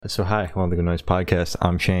So hi, welcome to the Good Noise Podcast.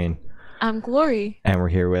 I'm Shane. I'm Glory. And we're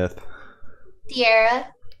here with... Sierra.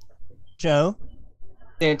 Joe.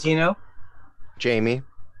 Santino. Jamie.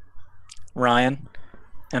 Ryan.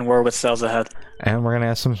 And we're with Cells Ahead. And we're going to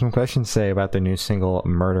ask them some questions today about their new single,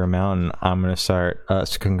 Murder Mountain. I'm going to start.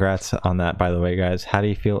 So congrats on that, by the way, guys. How do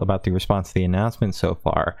you feel about the response to the announcement so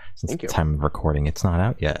far? Since the time of recording, it's not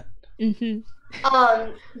out yet. Mm-hmm.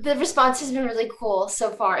 The response has been really cool so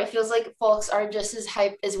far. It feels like folks are just as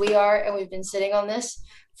hyped as we are, and we've been sitting on this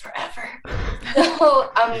forever. So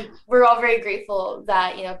we're all very grateful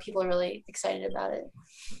that people are really excited about it.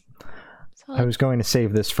 I was going to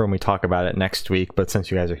save this for when we talk about it next week, but since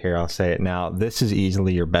you guys are here, I'll say it now. This is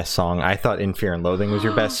easily your best song. I thought In Fear and Loathing was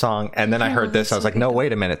your best song, and then I heard this. I was like, no,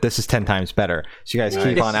 wait a minute. This is 10 times better. So you guys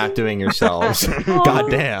keep on outdoing yourselves. God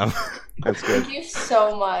damn. That's good. Thank you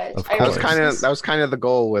so much. That was kind of the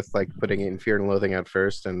goal with like putting In Fear and Loathing at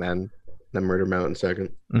first, and then the Murder Mountain second.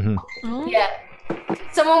 Mm-hmm. Oh. Yeah.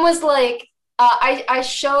 Someone was like, I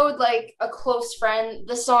showed like a close friend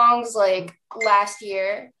the songs like last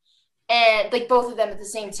year, and like both of them at the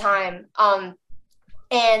same time.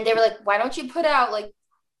 And they were like, why don't you put out like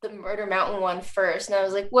the Murder Mountain one first? And I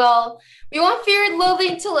was like, well, we want Fear and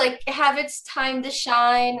Loathing to like have its time to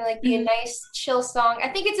shine, like be a nice chill song. I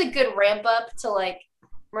think it's a good ramp up to like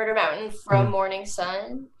Murder Mountain from Morning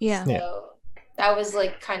Sun. Yeah. So that was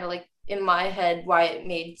like kind of like in my head why it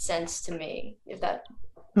made sense to me, if that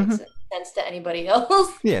makes sense to anybody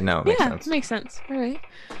else. Yeah, no, it makes sense. All right.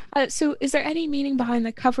 So is there any meaning behind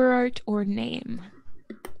the cover art or name?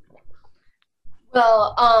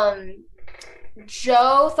 Well,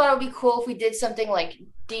 Joe thought it would be cool if we did something like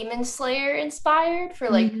Demon Slayer inspired for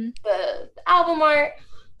like the album art.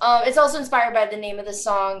 It's also inspired by the name of the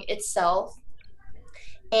song itself.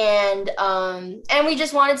 And we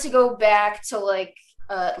just wanted to go back to like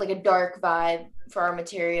a dark vibe for our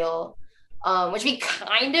material, which we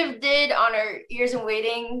kind of did on our Years in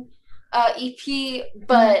Waiting EP,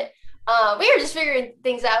 but we were just figuring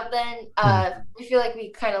things out then. We feel like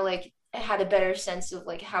we kind of like had a better sense of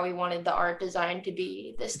like how we wanted the art design to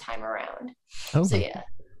be this time around. So yeah.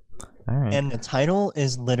 All right. And the title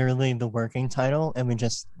is literally the working title, and we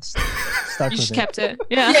just stuck You with just it. kept it.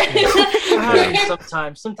 Yeah.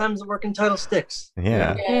 Sometimes the working title sticks.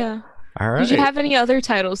 Yeah. All right. Did you have any other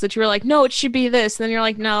titles that you were like, no, it should be this? And then you're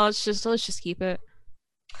like, no, let's just keep it.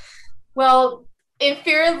 Well, In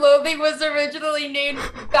Fear and Loathing was originally named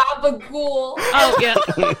Gabagool. Oh yeah.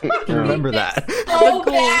 I remember that. So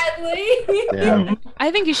badly. Yeah.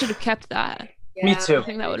 I think you should have kept that. Yeah, Me too. I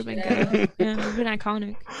think that would have been good. Yeah, it would have been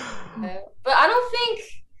iconic. But I don't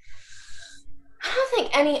think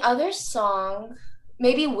any other song,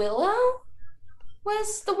 maybe Willow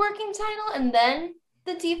was the working title and then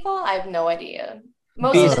the default. I have no idea.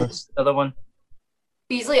 Most of it, Beasley's the other one.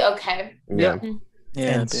 Beasley, okay. Yeah.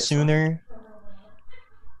 And Sooner.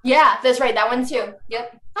 Yeah, that's right. That one too.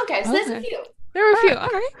 Yep. Okay, so there's a Okay. few. There were a few. All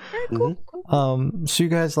right, cool. So you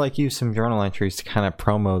guys like use some journal entries to kind of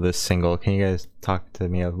promo this single. Can you guys talk to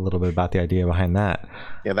me a little bit about the idea behind that?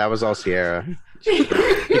 Yeah, that was all Sierra. He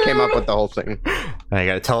came up with the whole thing. Now you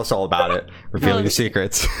got to tell us all about it. Reveal your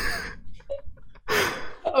secrets.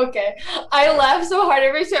 Okay. I laugh so hard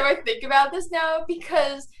every time I think about this now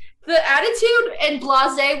because the attitude and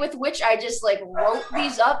blasé with which I just like wrote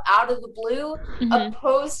these up out of the blue,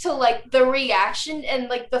 opposed to like the reaction and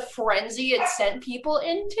like the frenzy it sent people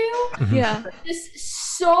into, Yeah. is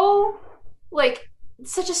so like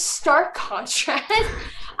such a stark contrast.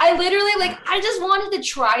 I literally like I just wanted to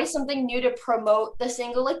try something new to promote the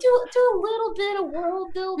single, like do a little bit of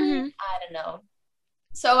world building. I don't know.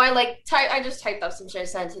 So I like I just typed up some shit,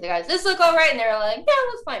 sent it to the guys. This look all right, and they were like, yeah,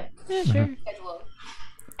 that's fine. Yeah, sure.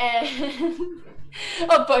 And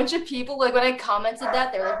a bunch of people, like when I commented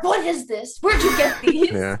that, they're like, what is this? Where'd you get these?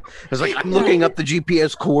 Yeah. I was like, I'm looking up the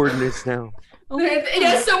GPS coordinates now.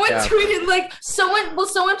 Yeah, someone tweeted like, someone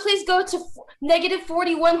please go to negative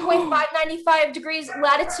 41.595 degrees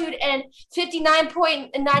latitude and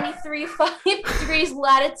 59.935 degrees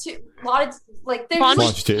latitude. Like there's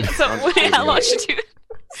Longitude. Longitude.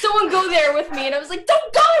 Someone go there with me, and I was like,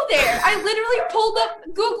 don't go there. I literally pulled up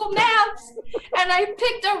Google Maps and I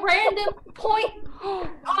picked a random point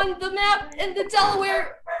on the map in the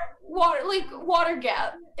Delaware water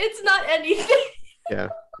gap. It's not anything. Yeah.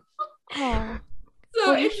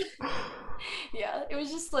 So it was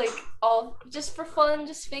just like all just for fun,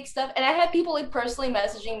 just fake stuff. And I had people like personally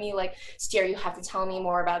messaging me like, Stier, you have to tell me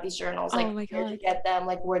more about these journals. Like, where did you get them?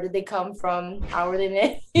 Like, where did they come from? How were they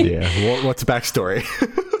made? Yeah. What's the backstory?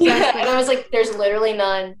 Yeah. And I was like, there's literally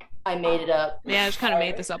none. I made it up. Yeah, I just kind of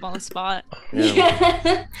made this up on the spot.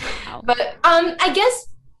 Yeah. But I guess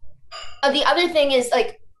the other thing is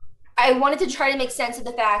like I wanted to try to make sense of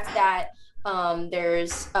the fact that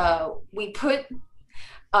there's we put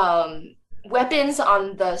weapons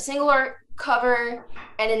on the single art cover,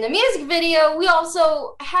 and in the music video we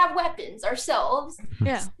also have weapons ourselves.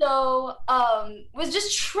 Yeah. So was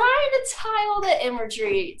just trying to tie all the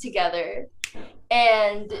imagery together,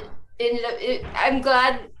 and ended up I'm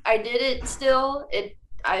glad I did it. Still,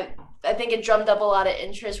 I think it drummed up a lot of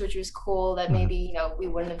interest, which was cool, that maybe we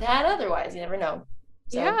wouldn't have had otherwise. You never know.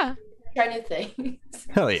 So, Yeah. try new things.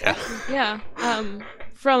 Hell yeah. Yeah.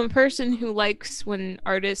 From a person who likes when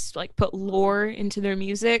artists like put lore into their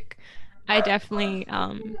music, I definitely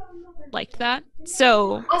liked that.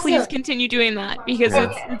 So please Awesome. continue doing that, because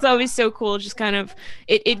it's always so cool. Just kind of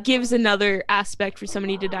it gives another aspect for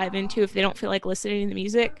somebody to dive into if they don't feel like listening to the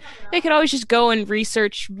music. They could always just go and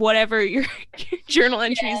research whatever your journal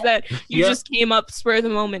entries that you just came up spur of the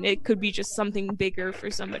moment. It could be just something bigger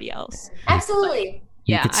for somebody else. Absolutely.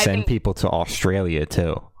 You Yeah, could I send think- people to Australia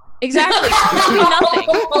too. Exactly. It should be nothing.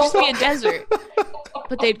 It should just be a desert.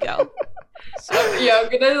 But they'd go. Yeah, I'm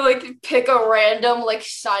gonna like pick a random like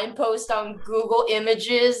signpost on Google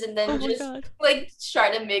Images and then Oh my just god. like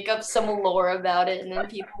try to make up some lore about it, and then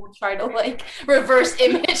people will try to like reverse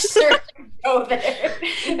image search and go there.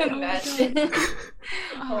 Imagine.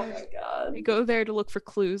 Oh my god. You go there to look for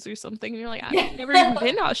clues or something, and you're like, I've never even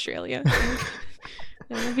been to Australia.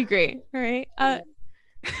 That'd be great. All right.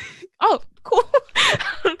 Oh, cool.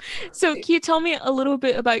 So, can you tell me a little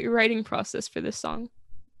bit about your writing process for this song?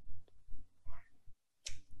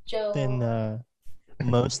 Joe. Been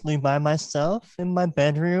mostly by myself in my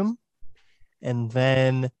bedroom, and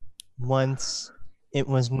then once it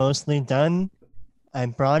was mostly done, I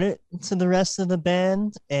brought it to the rest of the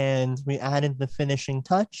band and we added the finishing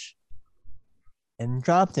touch and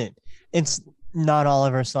dropped it. It's not all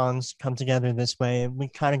of our songs come together this way. We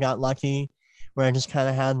kind of got lucky where I just kind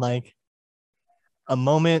of had like a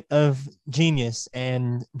moment of genius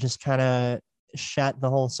and just kind of shat the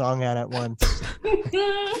whole song out at once.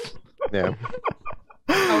 Yeah.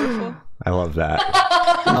 Powerful. I love that.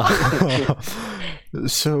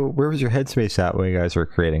 So where was your headspace at when you guys were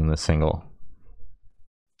creating the single?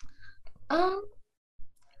 I'll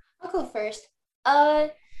go first.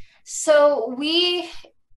 So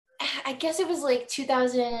I guess it was like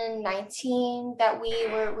 2019 that we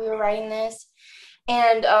were writing this,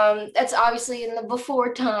 and that's obviously in the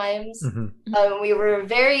before times. We were a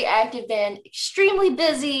very active band, extremely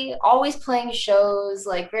busy, always playing shows,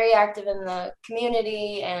 like very active in the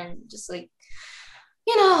community, and just like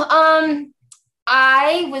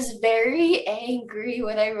I was very angry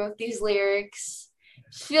when I wrote these lyrics,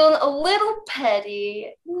 feeling a little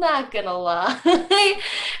petty, not gonna lie.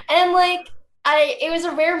 And like it was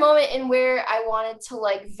a rare moment in where I wanted to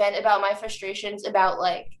like vent about my frustrations about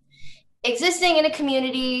like existing in a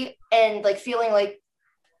community and like feeling like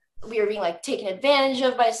we were being like taken advantage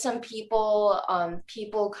of by some people.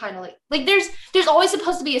 People kind of like there's always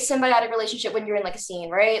supposed to be a symbiotic relationship when you're in like a scene,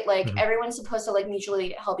 right? Like everyone's supposed to like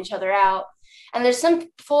mutually help each other out. And there's some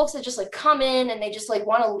folks that just like come in and they just like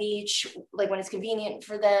want to leech like when it's convenient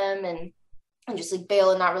for them and just like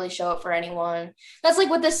bail and not really show up for anyone. That's like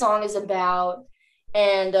what this song is about.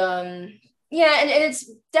 And yeah, and it's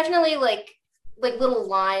definitely like little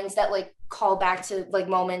lines that like call back to like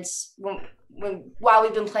moments when while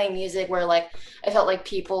we've been playing music where like I felt like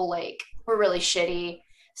people like were really shitty.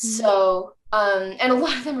 So and a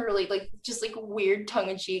lot of them are really like just like weird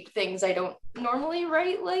tongue-in-cheek things I don't normally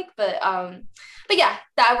write like, but yeah,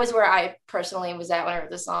 that was where I personally was at when I wrote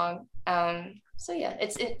the song. So yeah,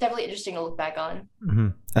 it's definitely interesting to look back on.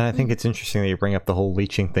 And I think it's interesting that you bring up the whole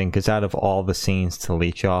leeching thing, because out of all the scenes to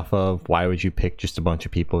leech off of, why would you pick just a bunch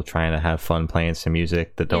of people trying to have fun playing some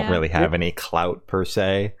music that don't really have any clout per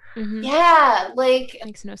se? Yeah, like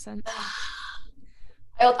Makes no sense.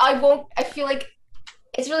 I feel like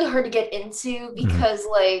it's really hard to get into because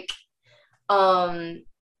like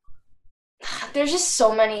there's just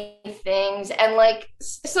so many things, and like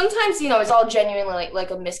sometimes it's all genuinely like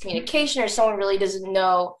a miscommunication, or someone really doesn't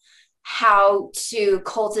know how to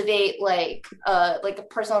cultivate like a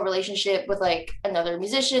personal relationship with like another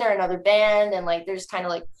musician or another band, and like there's kind of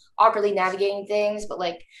like awkwardly navigating things. But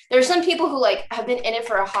like there are some people who like have been in it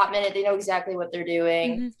for a hot minute, they know exactly what they're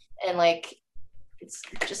doing, and like it's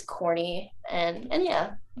just corny and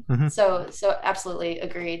yeah. So absolutely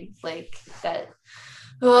agreed, like that.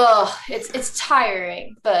 Oh, it's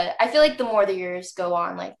tiring, but I feel like the more the years go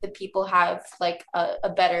on, like the people have like a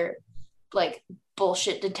better like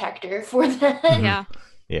bullshit detector for them.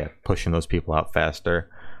 Yeah, pushing those people out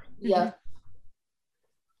faster. Yeah.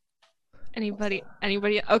 Anybody?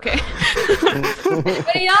 Okay.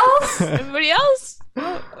 Anybody else? Anybody else?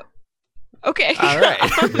 Okay. All right.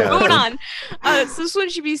 Moving on. So this one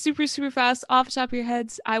should be super, super fast. Off the top of your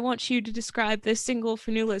heads, I want you to describe this single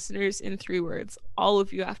for new listeners in 3 words. All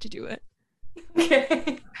of you have to do it.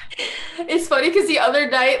 Okay. It's funny because the other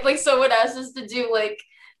night, like, someone asked us to do like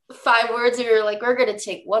 5 words, and we were like, we're gonna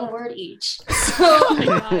take 1 word each. So Oh my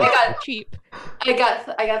God. I got Cheap. I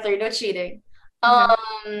got 3. No cheating.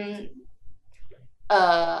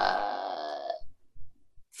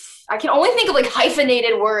 I can only think of like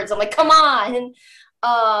hyphenated words. I'm like, come on.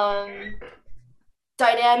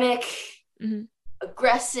 Dynamic, Mhm.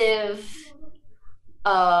 aggressive,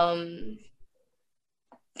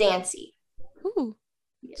 dancey. Ooh,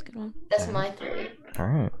 that's a good one. That's my 3. All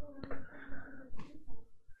right.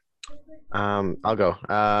 I'll go.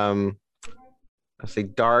 I'll say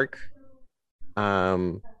dark,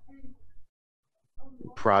 proggy,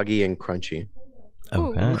 and crunchy.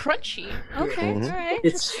 Ooh, Okay. crunchy. Okay, Mhm. all right.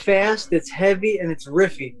 It's fast, it's heavy, and it's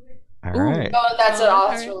riffy. All Ooh. right. Oh, that's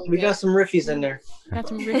Alright. really We good. got some riffies in there. Got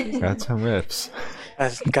some riffs. Got some riffs.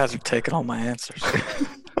 Guys are taking all my answers.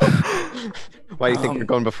 Why do you think Um, you're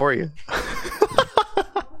going before you?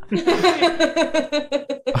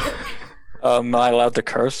 Am I allowed to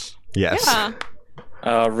curse? Yes. Yeah.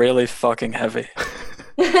 Really fucking heavy.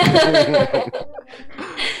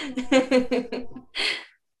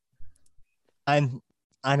 I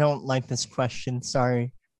don't like this question.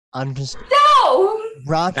 Sorry. I'm just No!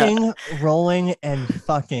 rocking, rolling, and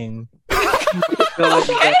fucking.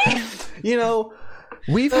 You know,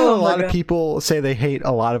 we've had Oh a my lot of God. people say they hate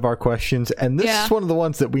a lot of our questions, and this Yeah. is one of the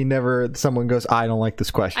ones that we never. Someone goes, "I don't like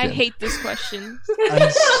this question." I hate this question.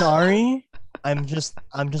 I'm sorry. I'm just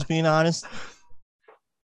being honest.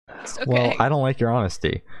 It's okay. Well, I don't like your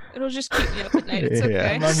honesty. It'll just keep me up at night. It's Yeah.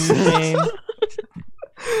 okay. I love you,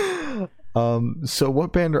 James. So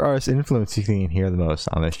what band or artist influence do you think you can hear the most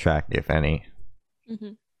on this track, if any?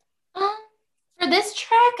 Mhm. For this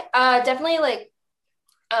track, definitely like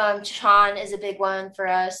Chan is a big one for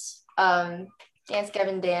us. Dance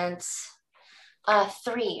Gavin Dance. A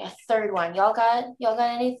third one. Y'all got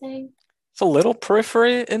anything? It's a little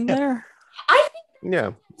periphery in there. I think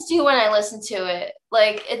Yeah. it's too when I listen to it.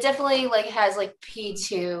 Like it definitely like has like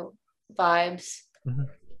P2 vibes.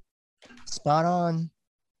 Spot on.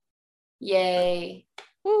 Yay.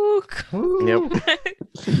 Woo. Yep.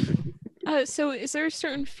 So is there a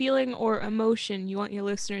certain feeling or emotion you want your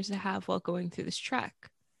listeners to have while going through this track?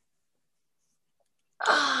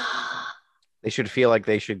 They should feel like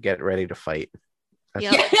they should get ready to fight. That's,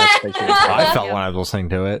 Yep. that's what they should I feel. felt when I was listening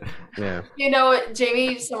to it. Yeah. You know what?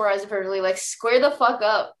 Jamie summarized it perfectly. Like, square the fuck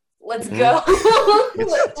up. Let's Mhm. go.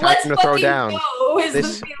 It's time Let's to throw fucking down. go is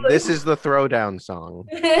This the feeling. this is the throwdown song.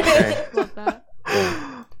 Okay. Love that.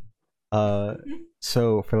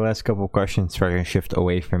 So for the last couple of questions, we're gonna shift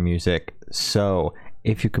away from music. So,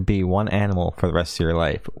 if you could be one animal for the rest of your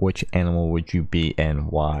life, which animal would you be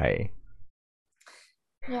and why?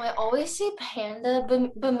 You know, I always say panda,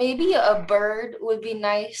 but maybe a bird would be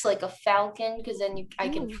nice, like a falcon, because then I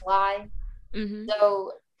can Ooh. fly. Mm-hmm.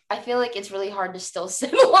 So I feel like it's really hard to still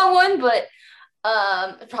settle on one, but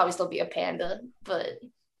it'd probably still be a panda. But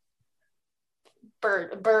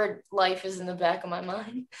bird life is in the back of my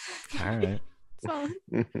mind. All right. So,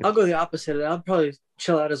 I'll go the opposite. I'll probably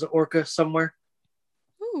chill out as an orca somewhere.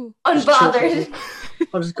 ooh. Unbothered.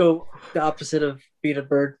 I'll just go the opposite of being a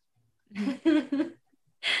bird. I'm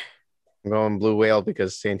going blue whale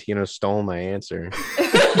because Santino stole my answer.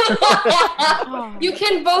 You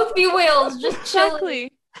can both be whales. Just chill.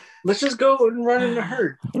 Exactly. Let's just go and run in a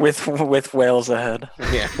herd. With whales ahead.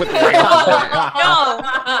 Yeah. With the No.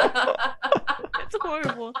 That's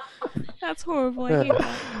horrible. That's horrible. I hate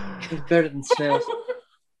that. It's better than snails.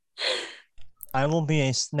 I will be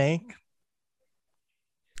a snake.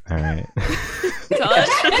 All right. Todd?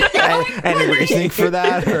 Any reasoning for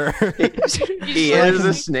that, or He So I is can-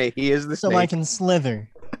 the snake. He is the So I snake. can slither.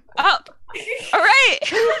 Up. All right.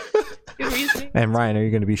 Good reasoning. and Ryan, are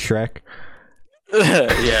you going to be Shrek?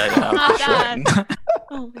 yeah, Not for sure.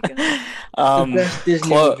 Oh my god. um, The best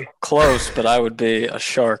Disney movie. close, but I would be a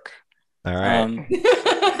shark. All right.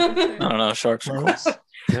 I don't know. Sharks are cool. Close.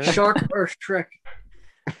 Yeah. Shark or Shrek?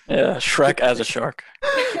 Yeah, Shrek as a shark.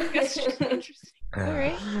 Interesting. All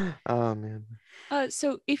right. Oh man.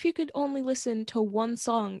 So if you could only listen to one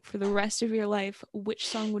song for the rest of your life, which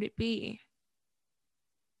song would it be?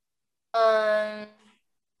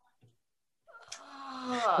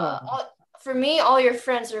 For me, All Your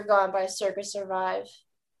Friends Are Gone by Circus Survive.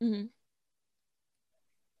 Mm-hmm.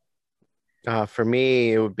 For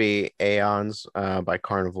me, it would be Aeons by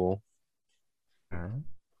Carnival.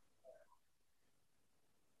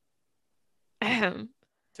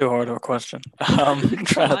 Too hard of a question. I'm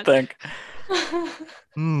trying to think.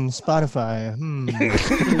 Spotify.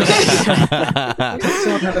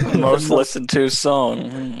 Most listened to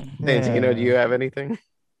song. Hey, do you have anything?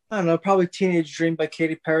 I don't know. Probably "Teenage Dream" by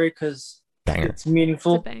Katy Perry because Banger. it's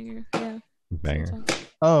meaningful. It's a banger. Yeah. Banger.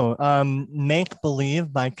 Oh, Make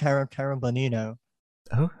Believe by Caro Caro Bonito.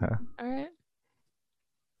 Okay. All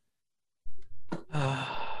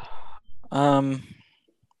right.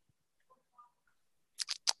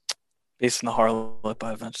 Beast in the Harlot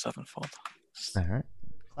by Avenged Sevenfold. All right.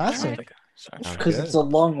 Classic. Sorry. Because it's a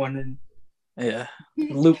long one and Yeah.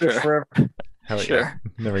 loop it Sure. forever. Hell yeah. Sure.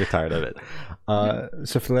 Never get tired of it.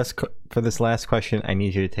 So for this last question, I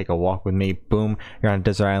need you to take a walk with me. Boom. You're on a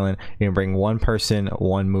desert island. You're going to bring one person,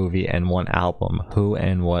 one movie, and one album. Who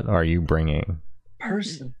and what are you bringing?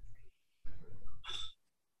 Person.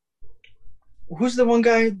 Who's the one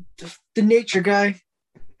guy? The nature guy.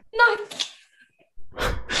 Not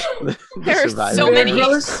There are Survivor. so many. Bear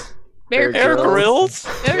Grylls? Bear Bear Grylls.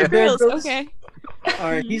 Grylls? Bear Bear Grylls. Grylls. Okay.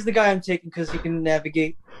 All right, he's the guy I'm taking because he can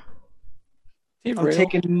navigate. He I'm real?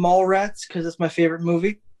 taking Mallrats because it's my favorite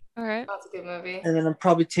movie, All right. That's a good movie. and then I'm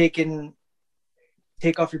probably taking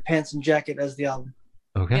 "Take Off Your Pants and Jacket" as the album.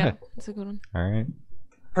 Okay. Yeah, that's a good one. All right.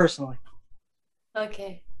 Personally,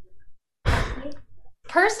 Okay.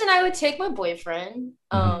 Person, I would take my boyfriend.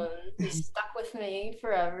 He's stuck with me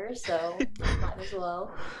forever, so might as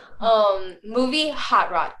well. Movie,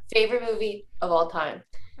 Hot Rod. Favorite movie of all time.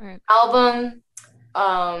 All right. Album,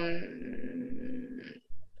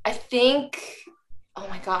 I think. Oh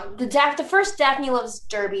my god, the first Daphne Loves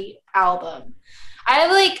Derby album. I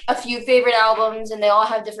have like a few favorite albums, and they all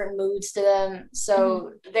have different moods to them.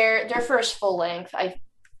 So their first full length, I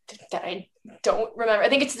don't remember. I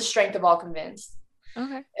think it's The Strength of All Convinced.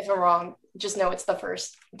 Okay. If I'm wrong, just know it's the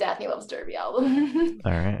first Daphne Loves Derby album.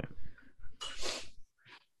 All right.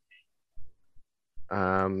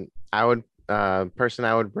 I would person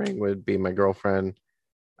I would bring would be my girlfriend.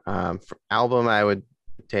 For album I would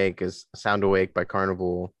take is Sound Awake by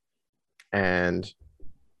Carnival, and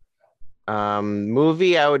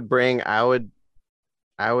movie I would bring I would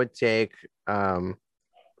take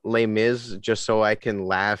Les Mis, just so I can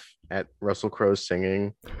laugh at Russell Crowe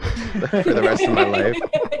singing for the rest of my life.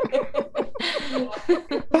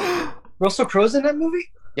 Russell Crowe's in that movie.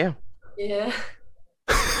 Yeah.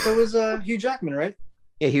 So was Hugh Jackman, right?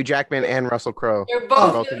 Yeah, Hugh Jackman and Russell Crowe They're are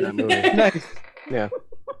both both in that movie. Nice. Yeah.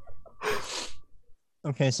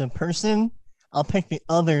 Okay, so person, I'll pick the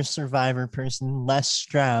other Survivor person, Les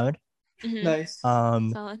Stroud. Mhm. Nice.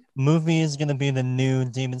 Solid. Movie is gonna be the new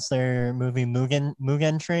Demon Slayer movie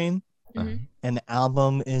Mugen Train, Mhm. and the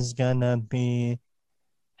album is gonna be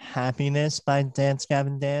Happiness by Dance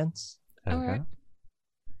Gavin Dance. All Okay. right.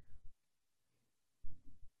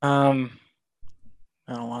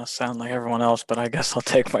 I don't want to sound like everyone else, but I guess I'll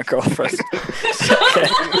take my girlfriend.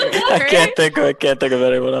 I can't think of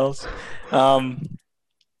anyone else.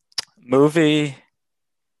 Movie,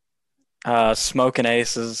 Smoking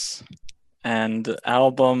Aces, and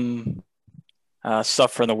album,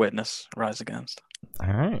 Suffer the Witness, Rise Against.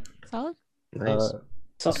 All right. Solid. Nice.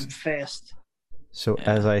 Something fast. So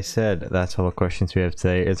Yeah. as I said, that's all the questions we have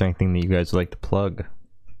today. Is there anything that you guys would like to plug?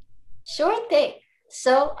 Sure thing.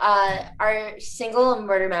 So, our single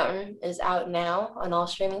 "Murder Mountain" is out now on all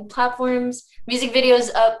streaming platforms. Music videos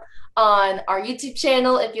up on our YouTube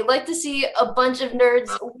channel. If you'd like to see a bunch of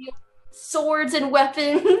nerds wield swords and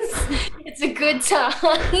weapons, it's a good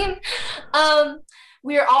time.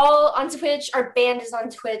 We are all on Twitch. Our band is on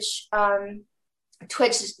Twitch.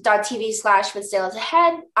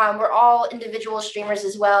 Twitch.tv/WithSailsAhead. We're all individual streamers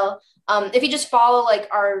as well. If you just follow like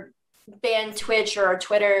our band Twitch or our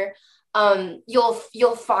Twitter,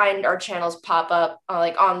 you'll find our channels pop up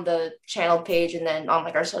like on the channel page and then on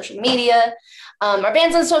like our social media. Our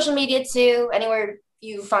band's on social media too. Anywhere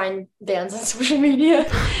you find bands on social media,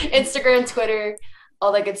 Instagram, Twitter,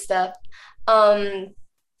 all that good stuff.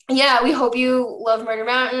 Yeah, we hope you love Murder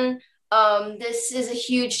Mountain. This is a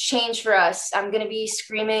huge change for us. I'm gonna be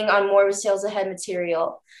screaming on more with Sales Ahead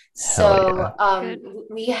material. So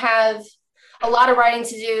we have a lot of writing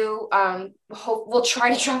to do. We'll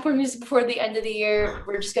try to drop our music before the end of the year.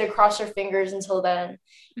 We're just gonna cross our fingers until then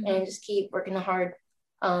and just keep working hard.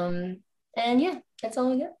 And yeah, that's all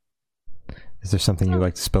we got. Is there something you'd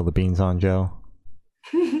like to spill the beans on, Joe?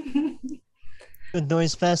 Good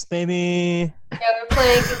Noise Fest, baby. Yeah, we're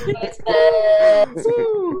playing Good Noise Fest.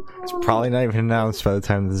 It's probably not even announced by the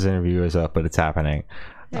time this interview is up, but it's happening.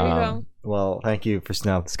 There you go. Well, thank you for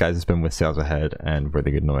sitting out with this, guys. It's been With Sales Ahead and we're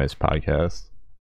the Good Noise podcast.